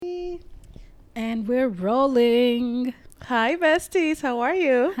And we're rolling. Hi, besties. How are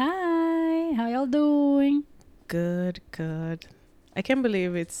you? Hi, how y'all doing? Good, good. I can't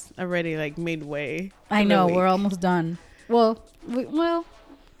believe it's already like midway. I in the know, we're week. almost done. We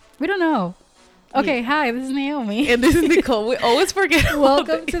don't know. Okay, Yeah. hi, this is Naomi. And this is Nicole. We always forget. about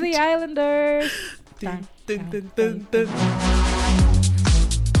Welcome to the Islanders. Dun, Dun, dun, dun, dun, dun,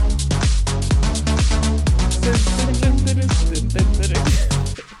 dun, dun.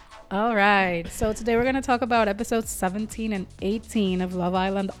 All right, so today we're going to talk about episodes 17 and 18 of Love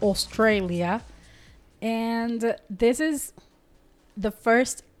Island Australia. And this is the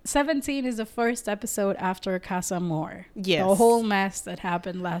first 17 is the first episode after Casa Amor. Yes. The whole mess that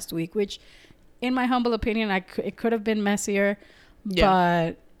happened last week, which in my humble opinion, it could have been messier,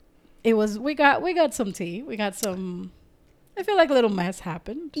 but it was we got some tea. We got some I feel like a little mess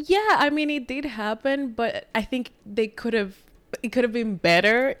happened. Yeah, I mean it did happen, but I think it could have been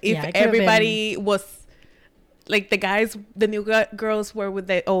better if Yeah, it could have everybody was like the new girls were with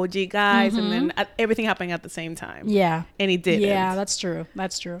the OG guys, and then everything happened at the same time. Yeah. And it didn't. Yeah, that's true.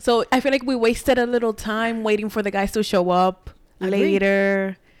 So I feel like we wasted a little time waiting for the guys to show up Agreed.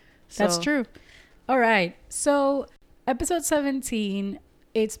 later. That's So- true. All right. So episode 17,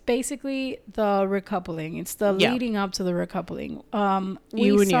 it's basically the recoupling. It's the Yeah. leading up to the recoupling. We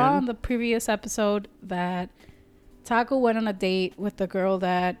Union. saw in the previous episode that Taco went on a date with the girl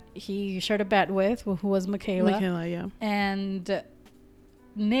that he shared a bed with, who was Michaela, yeah. and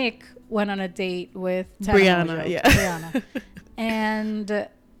Nick went on a date with Brianna, yeah. Brianna. And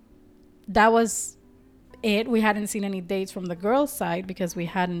that was it. We hadn't seen any dates from the girls' side because we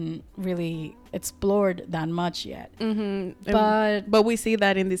hadn't really explored that much yet. Mm-hmm. But we see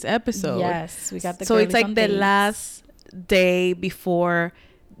that in this episode. Yes, we got the So it's girlies like on the dates. last day before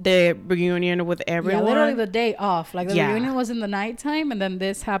the reunion with everyone. Yeah, literally the day off. Like the Yeah. reunion was in the nighttime, and then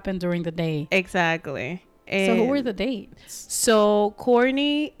this happened during the day. Exactly. So who And were the dates? So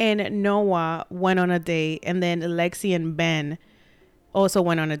Courtney and Noah went on a date, and then Lexi and Ben also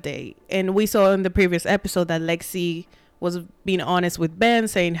went on a date. And we saw in the previous episode that Lexi was being honest with Ben,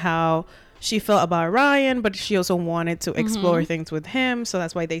 saying how she felt about Ryan, but she also wanted to explore things with him. So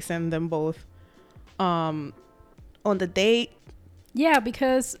that's why they sent them both on the date. Yeah,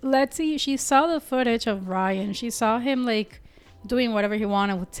 because she saw the footage of Ryan. She saw him like doing whatever he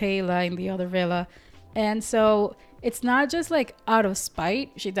wanted with Taylor in the other villa. And so it's not just like out of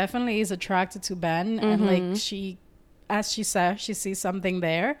spite. She definitely is attracted to Ben. And like as she said, she sees something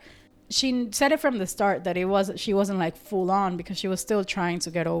there. She said it from the start that she wasn't like full on because she was still trying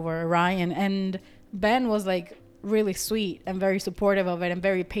to get over Ryan. And Ben was like really sweet and very supportive of it and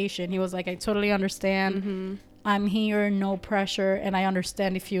very patient. He was like, I totally understand. I'm here, no pressure, and I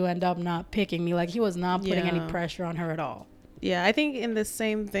understand if you end up not picking me. Like he was not putting any pressure on her at all. Yeah, I think in the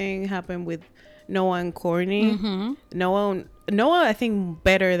same thing happened with Noah and Courtney. Noah, I think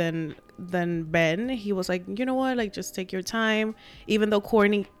better than Ben. He was like, you know what, like just take your time. Even though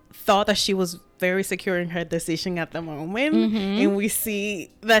Courtney thought that she was very secure in her decision at the moment, and we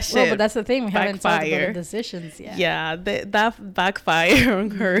see that shit. Well, but that's the thing. We haven't talked about backfire. the decisions yet. Yeah, that backfire on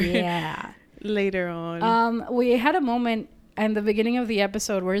her. Yeah. Later on. We had a moment in the beginning of the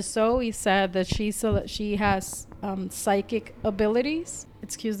episode where Zoe said that she has psychic abilities.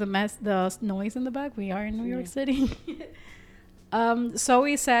 Excuse the noise in the back. We are in New York City.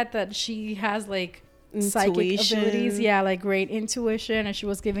 Zoe said that she has like psychic Intuition. abilities. Yeah, like great intuition, and she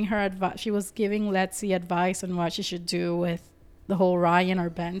was giving her advice. She was giving Lexi advice on what she should do with the whole Ryan or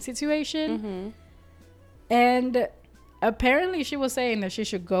Ben situation. And apparently she was saying that she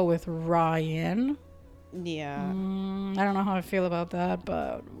should go with Ryan. Yeah. I don't know how I feel about that,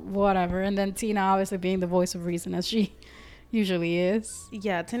 but whatever. And then Tina obviously being the voice of reason as she usually is.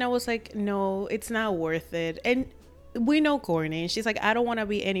 Yeah, Tina was like, no, it's not worth it. And we know Courtney. She's like, I don't want to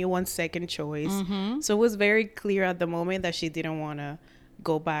be anyone's second choice. So it was very clear at the moment that she didn't want to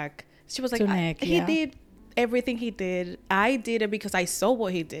go back. She was like, To Nick, he yeah. did everything he did. I did it because I saw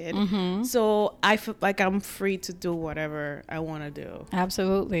what he did. So I feel like I'm free to do whatever I want to do.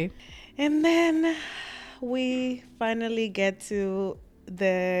 Absolutely. And then we finally get to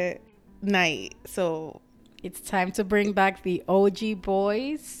the night. So It's time to bring back the OG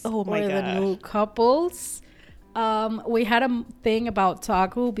boys. Oh my or the gosh. new couples. We had a thing about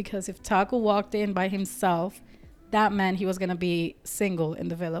Taku because if Taku walked in by himself, that meant he was going to be single in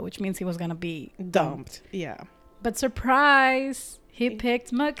the villa, which means he was going to be dumped. yeah. But surprise, he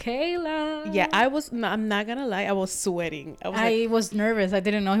picked Michaela. Yeah, I'm not gonna lie, I was sweating. I was nervous. I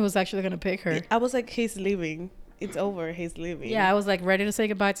didn't know he was actually going to pick her. I was like, he's leaving. It's over. He's leaving. Yeah, I was like ready to say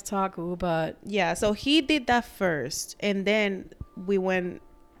goodbye to Taku, but Yeah, so he did that first. And then we went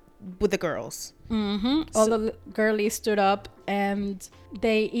with the girls. All the girlies stood up and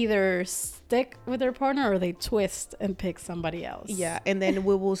they either stick with their partner or they twist and pick somebody else. Yeah, and then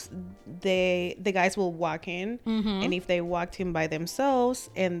the guys will walk in, and if they walked in by themselves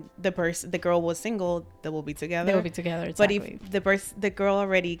and the girl was single, they will be together. They will be together. Exactly. But if the girl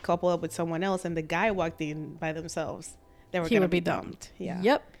already coupled up with someone else and the guy walked in by themselves, they were he gonna would be dumped. Yeah.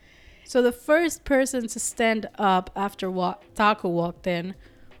 Yep. So the first person to stand up after Taco walked in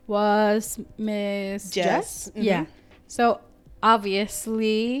was Miss Jess. Yeah. So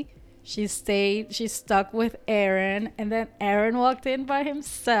obviously she stuck with Aaron, and then Aaron walked in by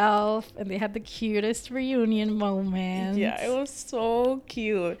himself and they had the cutest reunion moment. Yeah, it was so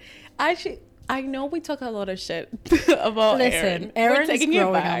cute. Actually, I know we talk a lot of shit about Aaron. Aaron is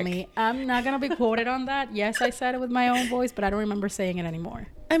growing on me. I'm not gonna be quoted on that. Yes, I said it with my own voice, but I don't remember saying it anymore.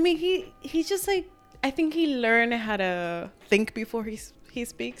 I mean, he's just like, I think he learned how to think before he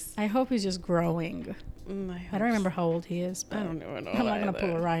speaks. I hope he's just growing. I don't remember how old he is, but I don't even know. I'm not gonna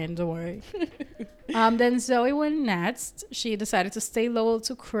pull a Ryan, don't worry. Then Zoe went next. She decided to stay loyal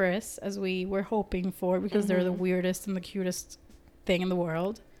to Chris, as we were hoping for, because they're the weirdest and the cutest thing in the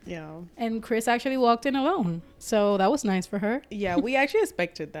world. Yeah. And Chris actually walked in alone, so that was nice for her. Yeah, we actually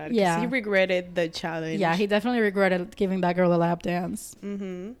expected that. Yeah. He regretted the challenge. Yeah, he definitely regretted giving that girl a lap dance.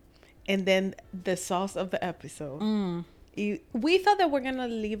 And then the sauce of the episode. We thought that we're gonna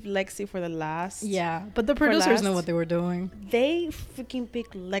leave Lexi for the last. Yeah, but the producers know what they were doing. They freaking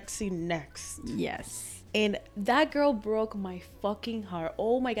picked Lexi next. Yes. And that girl broke my fucking heart.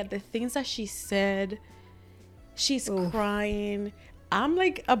 Oh my god, the things that she said. She's crying. I'm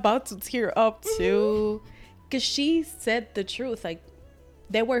like about to tear up too, because she said the truth. Like,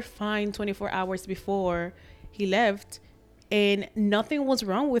 they were fine 24 hours before he left and nothing was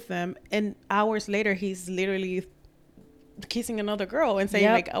wrong with them, and hours later he's literally kissing another girl and saying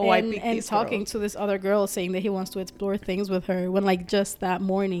like, oh, I beat these talking girls. to this other girl, saying that he wants to explore things with her, when like just that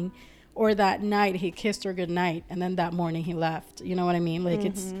morning or that night he kissed her goodnight, and then that morning he left. You know what I mean? Like,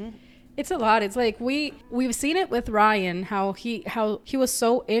 it's a lot. It's like we've seen it with Ryan, how he was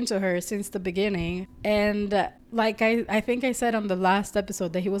so into her since the beginning, and like I think I said on the last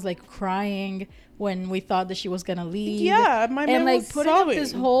episode that he was like crying when we thought that she was gonna leave. Yeah, my man and like was putting sobbing. up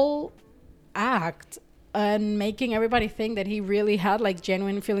this whole act and making everybody think that he really had like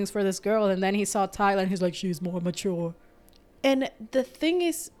genuine feelings for this girl, and then he saw Tyler and he's like, she's more mature. And the thing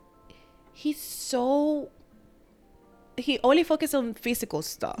is, he only focuses on physical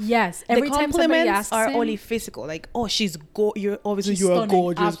stuff. Yes, every the time somebody compliments asks are him, only physical. Like, oh, she's you're obviously she's you're stunning, a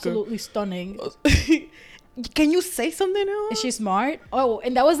gorgeous absolutely stunning. girl. Can you say something else? Is she smart? Oh,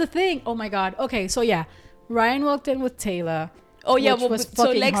 and that was the thing. Oh my god. Okay, so yeah, Ryan walked in with Taylor. Oh yeah, which well, was so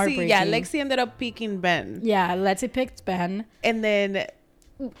fucking Lexi ended up picking Ben. Yeah, Lexi picked Ben. And then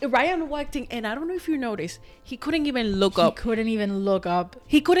Ryan walked in, and I don't know if you noticed, he couldn't even look up. He couldn't even look up.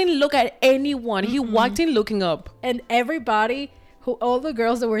 He couldn't look at anyone. He walked in looking up. And everybody, all the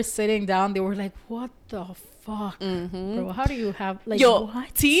girls that were sitting down, they were like, what the fuck? Bro, how do you have, like,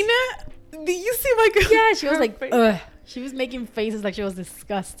 what? Tina? Did you see my girl? Yeah, she was like, ugh. She was making faces like she was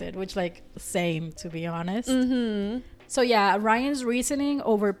disgusted, which, like, same, to be honest. So, yeah, Ryan's reasoning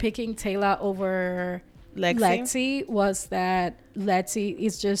over picking Taylor over Lexi was that Lexi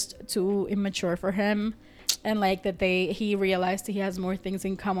is just too immature for him, and like that he realized he has more things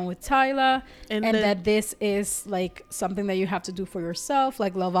in common with Tyler, and that this is like something that you have to do for yourself,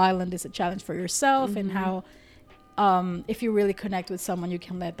 like Love Island is a challenge for yourself, and how if you really connect with someone you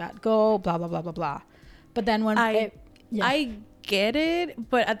can let that go, blah blah blah blah blah. But then when I get it,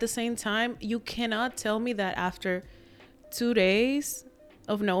 but at the same time, you cannot tell me that after 2 days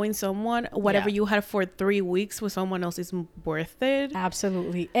of knowing someone, whatever you had for 3 weeks with someone else is worth it.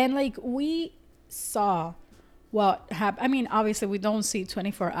 Absolutely. And like, we saw what happened. I mean, obviously we don't see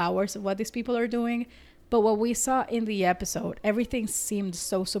 24 hours of what these people are doing, but what we saw in the episode, everything seemed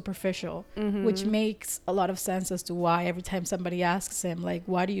so superficial, which makes a lot of sense as to why every time somebody asks him, like,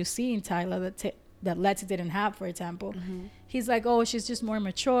 what do you see in Tyler that Lexi didn't have, for example, he's like, oh, she's just more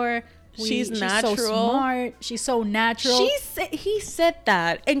mature. She's natural. So smart. She's so natural. He said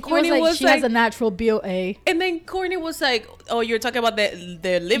that, and Courtney was like, she has a natural BOA. And then Courtney was like, "Oh, you're talking about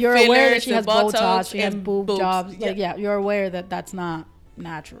the lip you're fillers, aware that she has Botox, Botox, she has and boob boobs. jobs. Yeah. Like, yeah, you're aware that that's not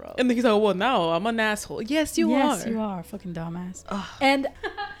natural." And then he's like, "Well, no, I'm an asshole." Yes, you are. Yes, you are, fucking dumbass. And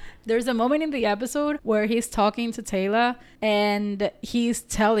there's a moment in the episode where he's talking to Taylor and he's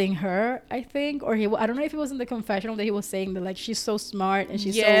telling her, I think, or I don't know if it was in the confessional that he was saying that like she's so smart and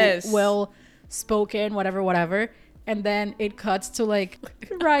she's so well spoken, whatever, And then it cuts to like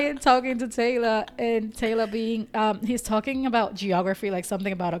Ryan talking to Taylor, and Taylor being he's talking about geography, like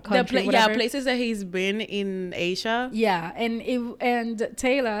something about a country, whatever. Places that he's been in Asia. Yeah, and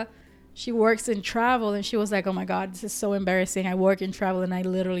Taylor, she works in travel, and she was like, "Oh my God, this is so embarrassing. I work in travel, and I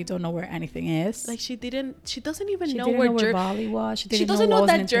literally don't know where anything is." Like she doesn't even She know didn't where know where Bali was. she doesn't know what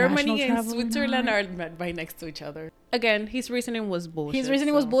was an that Germany and international travel Switzerland night. are right next to each other. Again, his reasoning was bullshit. His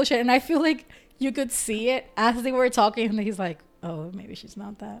reasoning was bullshit, and I feel like you could see it as they were talking, and he's like, "Oh, maybe she's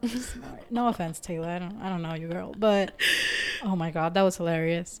not that smart." No offense, Taylor. I don't know you, girl, but oh my God, that was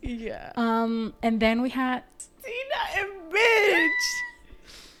hilarious. Yeah. And then we had Tina and Mitch.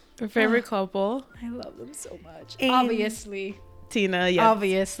 Her favorite couple. I love them so much. And Obviously, Tina, yeah.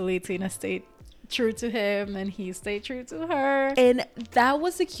 obviously, Tina stayed true to him, and he stayed true to her. And that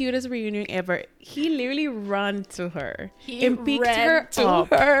was the cutest reunion ever. He literally ran to her and picked her up.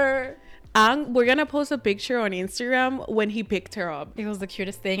 her. And we're gonna post a picture on Instagram when he picked her up. It was the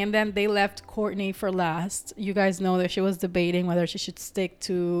cutest thing. And then they left Courtney for last. You guys know that she was debating whether she should stick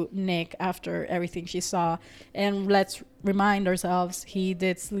to Nick after everything she saw. And let's remind ourselves, he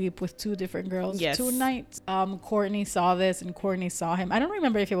did sleep with two different girls. Yes. 2 nights. Courtney saw this, and Courtney saw him. I don't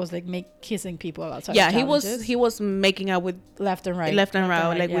remember if it was like kissing people outside. Yeah, of challenges. he was making out with left and right. left and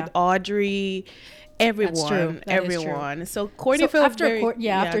right, like yeah. with Audrey. Everyone, That's true. That is true. everyone. So Courtney felt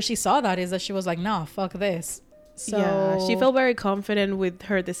after she saw that, is that she was like, "Nah, fuck this." So yeah, she felt very confident with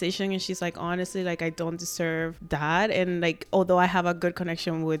her decision, and she's like, honestly, like I don't deserve that. And like, although I have a good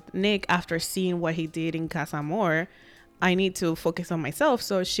connection with Nick after seeing what he did in Casa Amor, I need to focus on myself.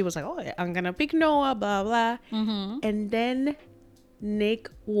 So she was like, "Oh, I'm gonna pick Noah," blah blah. Mm-hmm. And then Nick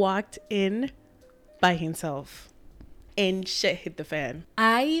walked in by himself. And shit hit the fan.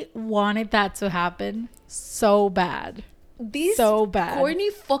 I wanted that to happen so bad. So bad. Courtney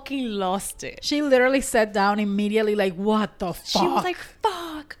fucking lost it. She literally sat down immediately like, what the fuck? She was like,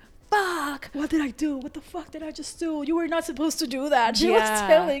 fuck. What did I do? What the fuck did I just do? You were not supposed to do that. She was Yeah.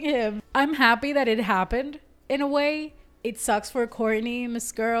 telling him. I'm happy that it happened in a way. It sucks for Courtney,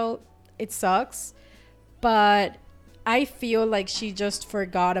 Miss Girl. It sucks. But I feel like she just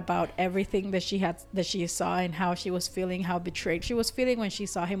forgot about everything that she saw and how she was feeling, how betrayed she was feeling when she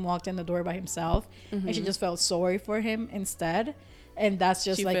saw him walk in the door by himself, and she just felt sorry for him instead. And that's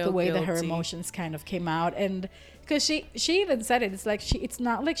just She like the felt way that her guilty. emotions kind of came out. And because she even said it, it's like it's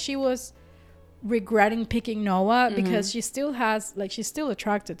not like she was regretting picking Noah, because she still has like she's still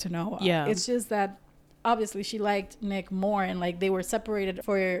attracted to Noah. Yeah. It's just that obviously she liked Nick more, and like they were separated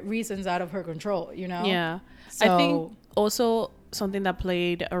for reasons out of her control, you know? Yeah. So, I think also something that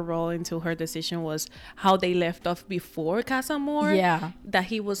played a role into her decision was how they left off before Casa Amor. Yeah. That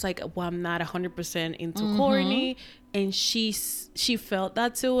he was like, well, I'm not 100% into Courtney. And she felt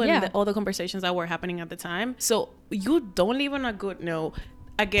that too. And Yeah. all the conversations that were happening at the time. So you don't leave on a good note.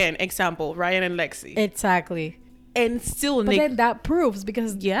 Again, example, Ryan and Lexi. Exactly. And still But Nick. then that proves,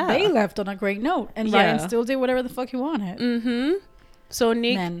 because Yeah. they left on a great note, and Yeah. Ryan still did whatever the fuck he wanted. Mm-hmm. So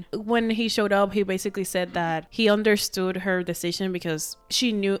Nick, Men. when he showed up, he basically said that he understood her decision because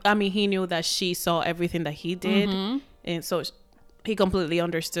he knew that she saw everything that he did. And so he completely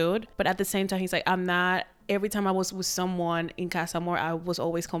understood. But at the same time, he's like, every time I was with someone in Casa Amor, I was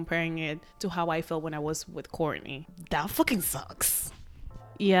always comparing it to how I felt when I was with Courtney. That fucking sucks.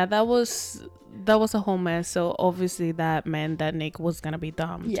 Yeah, that was a whole mess. So obviously that meant that Nick was gonna be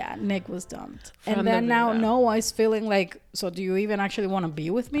dumped. Yeah, Nick was dumped. From And the then now villa. Noah is feeling like, so do you even actually want to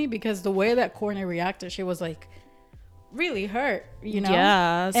be with me? Because the way that Courtney reacted, she was like really hurt, you know?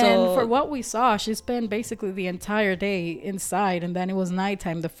 Yeah. So And for what we saw, she spent basically the entire day inside, and then it was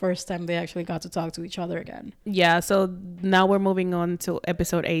nighttime the first time they actually got to talk to each other again. yeah, so now we're moving on to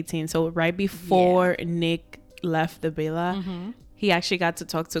episode 18. So right before Nick left the villa, he actually got to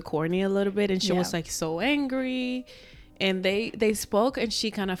talk to Courtney a little bit, and she was like so angry, and they spoke, and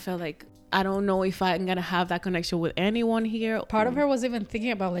she kind of felt like, I don't know if I'm gonna have that connection with anyone here. Part of her was even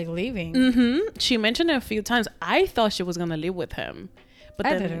thinking about like leaving. She mentioned it a few times. I thought she was gonna live with him, but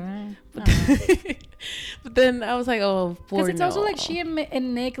I then didn't. but then I was like, oh, poor Because it's also like Noah. she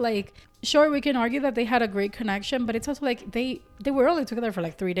and Nick, like, sure, we can argue that they had a great connection, but it's also like they were only together for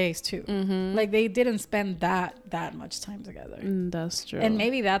like 3 days too. Like they didn't spend that much time together. That's true. And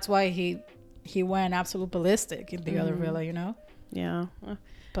maybe that's why he went absolute ballistic in the other villa, you know? yeah,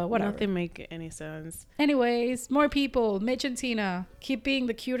 But whatever. nothing make any sense. Anyways, more people. Mitch and Tina. Keep being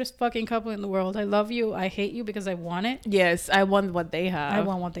the cutest fucking couple in the world. I love you. I hate you because I want it. Yes, I want what they have. I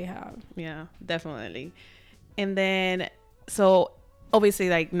want what they have. Yeah, definitely. And then, so obviously,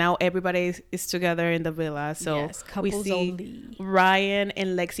 like, now everybody is together in the villa. So Yes, we couples see only. Ryan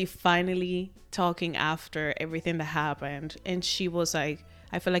and Lexi finally talking after everything that happened. And she was like,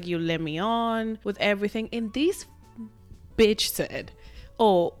 I feel like you led me on with everything. And this bitch said,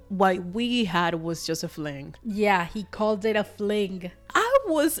 oh, what we had was just a fling. Yeah, he called it a fling.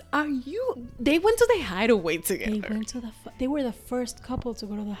 They went to the hideaway They together. went to they were the first couple to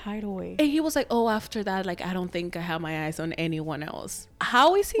go to the hideaway. And he was like, oh, after that, like, I don't think I have my eyes on anyone else.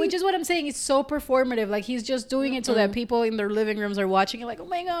 How is he? Which is what I'm saying. It's so performative. Like, he's just doing it so that people in their living rooms are watching it like, oh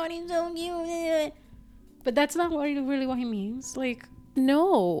my God, he's so cute. But that's not really what he means. Like,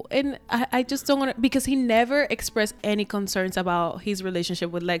 No, and I just don't want to, because he never expressed any concerns about his relationship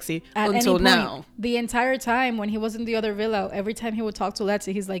with Lexi at until any point, now. the entire time when he was in the other villa, every time he would talk to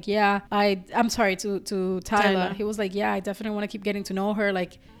Lexi, he's like, yeah, I'm sorry, to Tyler. He was like, yeah, I definitely want to keep getting to know her.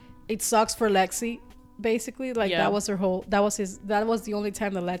 Like, it sucks for Lexi, basically. Like, Yeah. that was the only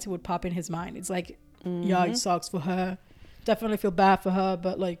time that Lexi would pop in his mind. It's like, yeah, it sucks for her. Definitely feel bad for her,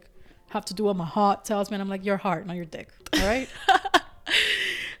 but like, have to do what my heart tells me. And I'm like, your heart, not your dick. All right.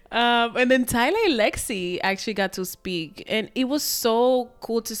 And then Tyler and Lexi actually got to speak, and it was so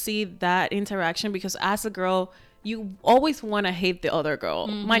cool to see that interaction, because as a girl, you always want to hate the other girl.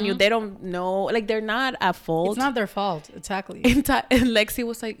 Mind you, they don't know, like, they're not at fault. It's not their fault. Exactly. And Lexi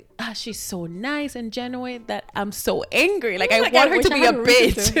was like, she's so nice and genuine that I'm so angry. Like, I Like, want her wish to I be a had a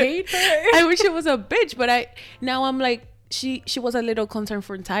reason bitch. to hate her. I wish it was a bitch, but now I'm like, she was a little concerned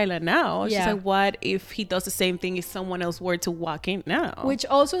for Tyler now. She's Yeah. like, what if he does the same thing if someone else were to walk in now? Which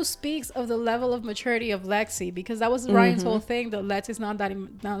also speaks of the level of maturity of Lexi, because that was Ryan's whole thing, that Lexi's not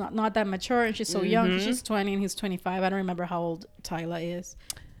that mature, and she's so young. She's 20 and he's 25. I don't remember how old Tyler is.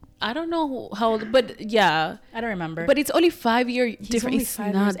 I don't know how old, but yeah. I don't remember. But it's only 5 year He's difference. only It's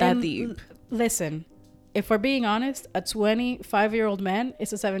 5 not years. that And deep. Listen, if we're being honest, a 25-year-old man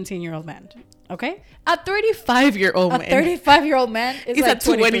is a 17-year-old man. Okay? A 35-year-old A man. 35-year-old man is He's like a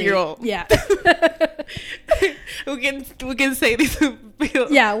 20-year-old. Yeah. we can say this.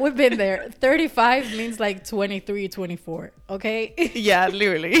 Yeah, we've been there. 35 means like 23, 24. Okay? Yeah,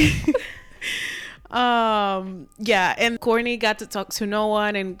 literally. Yeah, and Courtney got to talk to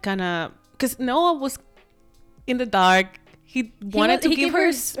Noah and kind of, because Noah was in the dark. He wanted to give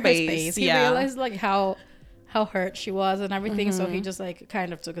her space. He Yeah. realized like how hurt she was and everything, so he just like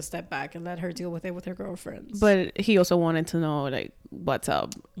kind of took a step back and let her deal with it with her girlfriends. But he also wanted to know, like, what's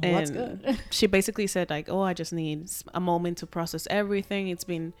up. And What's good? she basically said, like, oh, I just need a moment to process everything. It's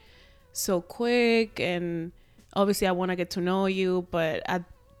been so quick, and obviously I want to get to know you, but at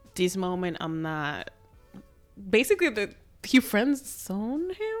this moment I'm not. Basically, he friend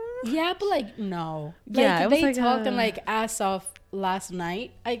zoned him. Yeah, but like no. Yeah, Like, it was they like talked and like as of last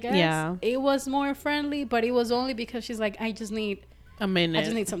night, I guess. Yeah. It was more friendly, but it was only because she's like, I just need A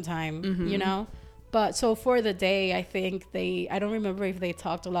minute. some time, you know? But so for the day, I think I don't remember if they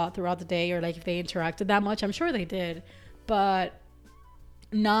talked a lot throughout the day or like if they interacted that much. I'm sure they did, but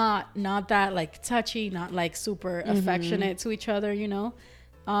not that like touchy, not like super affectionate to each other, you know?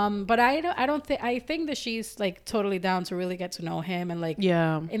 But I think that she's like totally down to really get to know him, and like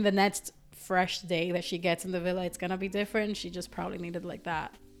Yeah. in the next fresh day that she gets in the villa, it's gonna be different. She just probably needed like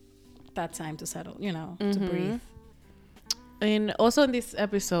that time to settle, you know, to breathe. And also in this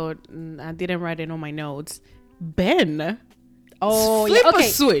episode, I didn't write it on my notes. Ben. Oh, flip yeah. Okay. a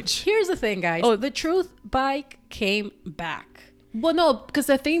switch. Here's the thing, guys. Oh. The truth bike came back. Well, no, because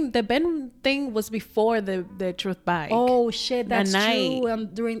the Ben thing was before the truth bike. Oh shit, that's night.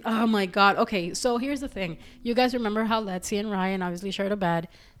 true. Oh my god. Okay, so here's the thing. You guys remember how Lexi and Ryan obviously shared a bed?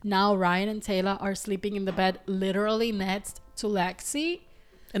 Now Ryan and Taylor are sleeping in the bed literally next to Lexi,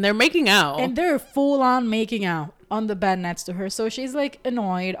 And they're making out. and they're full on making out on the bed next to her. So she's like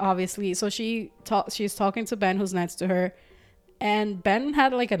annoyed, obviously. So she's talking to Ben, who's next to her, and Ben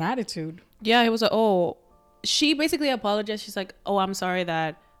had like an attitude. Yeah, he was like, oh, she basically apologized. She's like, oh, I'm sorry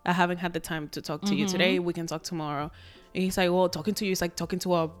that I haven't had the time to talk to you today. We can talk tomorrow. And he's like, well, talking to you is like talking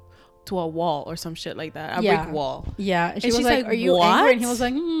to a wall or some shit like that. A brick wall. Yeah. And she And was she's like, like, are you "What?" angry? And he was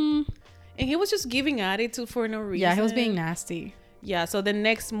like, hmm. And he was just giving attitude for no reason. Yeah, he was being nasty. Yeah, so the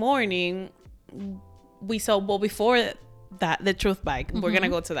next morning, we saw, well, before that, the truth bike, we're going to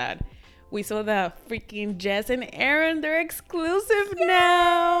go to that. We saw the freaking Jess and Aaron, they're exclusive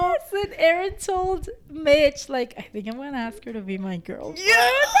now. Yes, and Aaron told Mitch, like, I think I'm gonna ask her to be my girl. Yeah.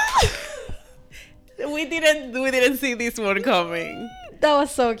 we didn't see this one coming. That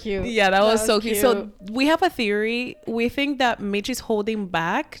was so cute. Yeah, that was so cute. So we have a theory. We think that Mitch is holding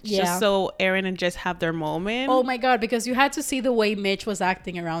back just so Aaron and Jess have their moment. Oh my god, because you had to see the way Mitch was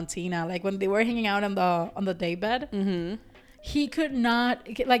acting around Tina, like when they were hanging out on the daybed. he could not,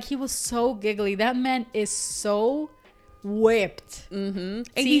 like, he was so giggly. That man is so whipped. And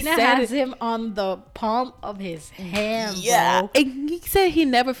Tina has him on the palm of his hand, bro. And he said he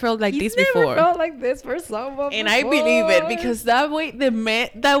never felt like He's this never before. felt like this for someone And I believe it, because that way the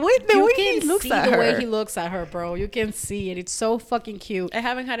way he looks at her. The way he looks at her, bro. You can see it. It's so fucking cute. I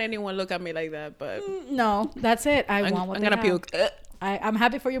haven't had anyone look at me like that, but No, that's it. I'm gonna puke. I'm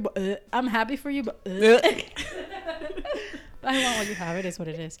happy for you, but I'm happy for you, but I want what you have. It is what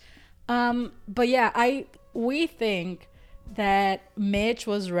it is. But yeah, we think that Mitch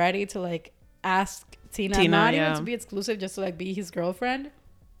was ready to like ask Tina not even to be exclusive, just to like be his girlfriend.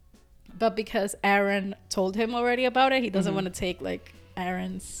 But because Aaron told him already about it, he doesn't want to take like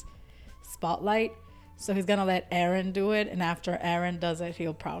Aaron's spotlight. So he's gonna let Aaron do it, and after Aaron does it,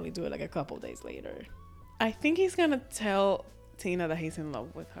 he'll probably do it like a couple days later. I think he's gonna tell Tina that he's in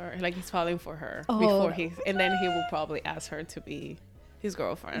love with her, like he's falling for her and then he will probably ask her to be his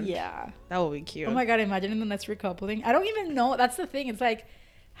girlfriend. Yeah, that would be cute. Oh my god, imagine in the next recoupling. I don't even know. That's the thing. It's like,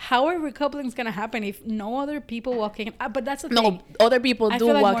 how are recouplings gonna happen if no other people walk in? But that's the thing. No, other people I do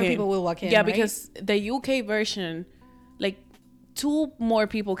feel like walk more in. people will walk in. Yeah, right? because the UK version, like 2 more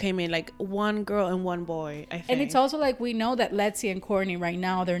people came in, like 1 girl and 1 boy, I think. And it's also like, we know that Letzi and Courtney right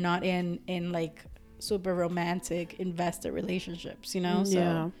now, they're not in like super romantic investor relationships, you know. So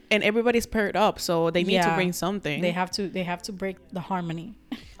yeah, and everybody's paired up, so they need to bring something. They have to break the harmony.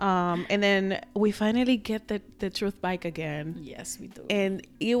 And then we finally get the truth back again. Yes, we do. And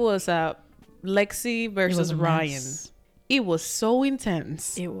it was Lexi versus Ryan. It was so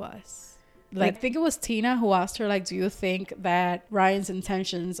intense. It was. Like, I think it was Tina who asked her, like, do you think that Ryan's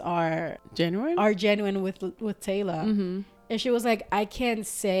intentions are genuine with Taylor? And she was like, I can't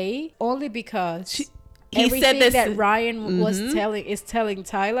say, only because everything said that Ryan was telling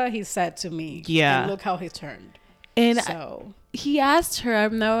Tyler, he said to me. Yeah. And look how he turned. And so he asked her, I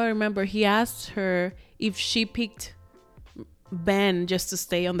remember, he asked her if she picked Ben just to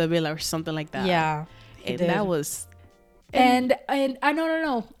stay on the villa or something like that. Yeah. And that was... And I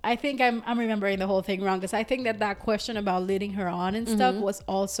no. I think I'm remembering the whole thing wrong, because I think that question about leading her on and stuff was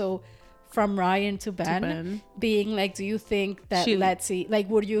also from Ryan to Ben, being like, do you think that Letzi, like,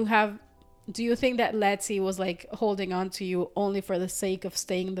 do you think that Letzi was like holding on to you only for the sake of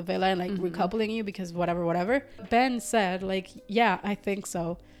staying in the villa and like recoupling you because whatever? Ben said, like, yeah, I think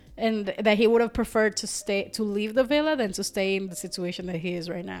so. And that he would have preferred to leave the villa than to stay in the situation that he is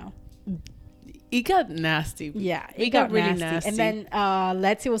right now. It got nasty. Yeah, it got really nasty. And then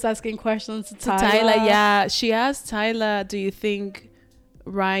Letzi was asking questions to Tyler. Yeah, she asked Tyler, do you think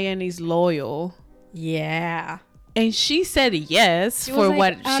Ryan is loyal? Yeah. And she said yes, for like,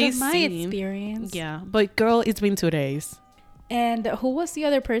 what she's seen. Experience. Yeah, but girl, it's been 2 days. And who was the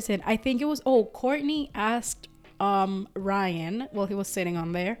other person? I think it was Courtney asked Ryan, while he was sitting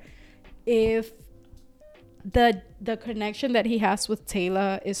on there, if the connection that he has with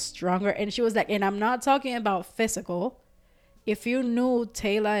Taylor is stronger. And she was like, and I'm not talking about physical. If you knew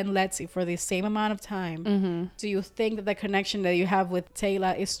Taylor and Letzi for the same amount of time, do you think that the connection that you have with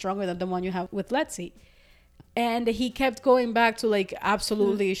Taylor is stronger than the one you have with Letzi? And he kept going back to like,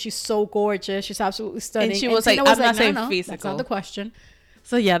 absolutely, she's so gorgeous, she's absolutely stunning. And she was like, I'm not saying physical. That's not the question.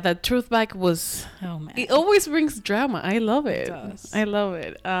 So yeah, the truth back was, oh man, it always brings drama. I love it. It does. I love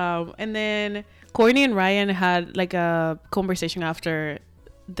it. And then Courtney and Ryan had like a conversation after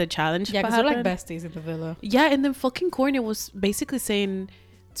the challenge. Yeah, because they're like besties in the villa. Yeah, and then fucking Courtney was basically saying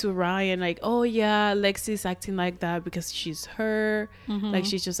to Ryan, like, oh yeah, Lexi's acting like that because she's her. Like,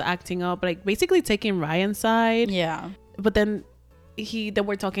 she's just acting up, like basically taking Ryan's side. Yeah. But then they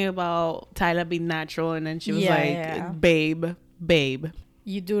were talking about Tyler being natural, and then she was babe.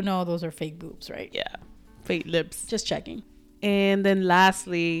 You do know those are fake boobs, right? Yeah. Fake lips. Just checking. And then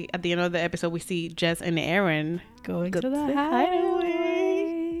lastly, at the end of the episode, we see Jess and Aaron going to the hideaway.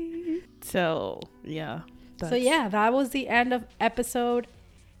 So, yeah. So, yeah, that was the end of episode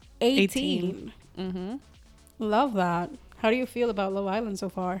 18. Love that. How do you feel about Love Island so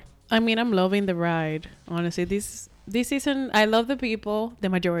far? I mean, I'm loving the ride. Honestly, this season, I love the people, the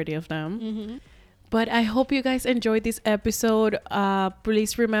majority of them. But I hope you guys enjoyed this episode.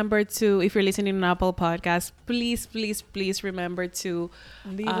 Please remember to, if you're listening on Apple Podcasts, please remember to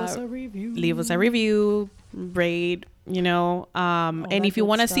leave us a review. Leave us a review, rate, and if you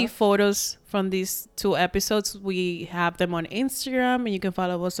want to see photos from these 2 episodes, we have them on Instagram, and you can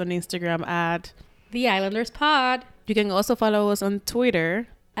follow us on Instagram at The Islanders Pod. You can also follow us on Twitter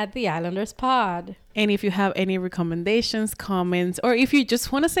at The Islanders Pod. And if you have any recommendations, comments, or if you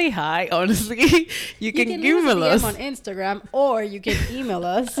just want to say hi, honestly, you can email us on Instagram, or you can email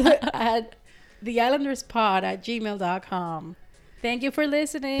us at theislanderspod@gmail.com. Thank you for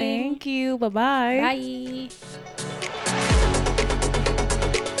listening. Thank you. Bye-bye. Bye.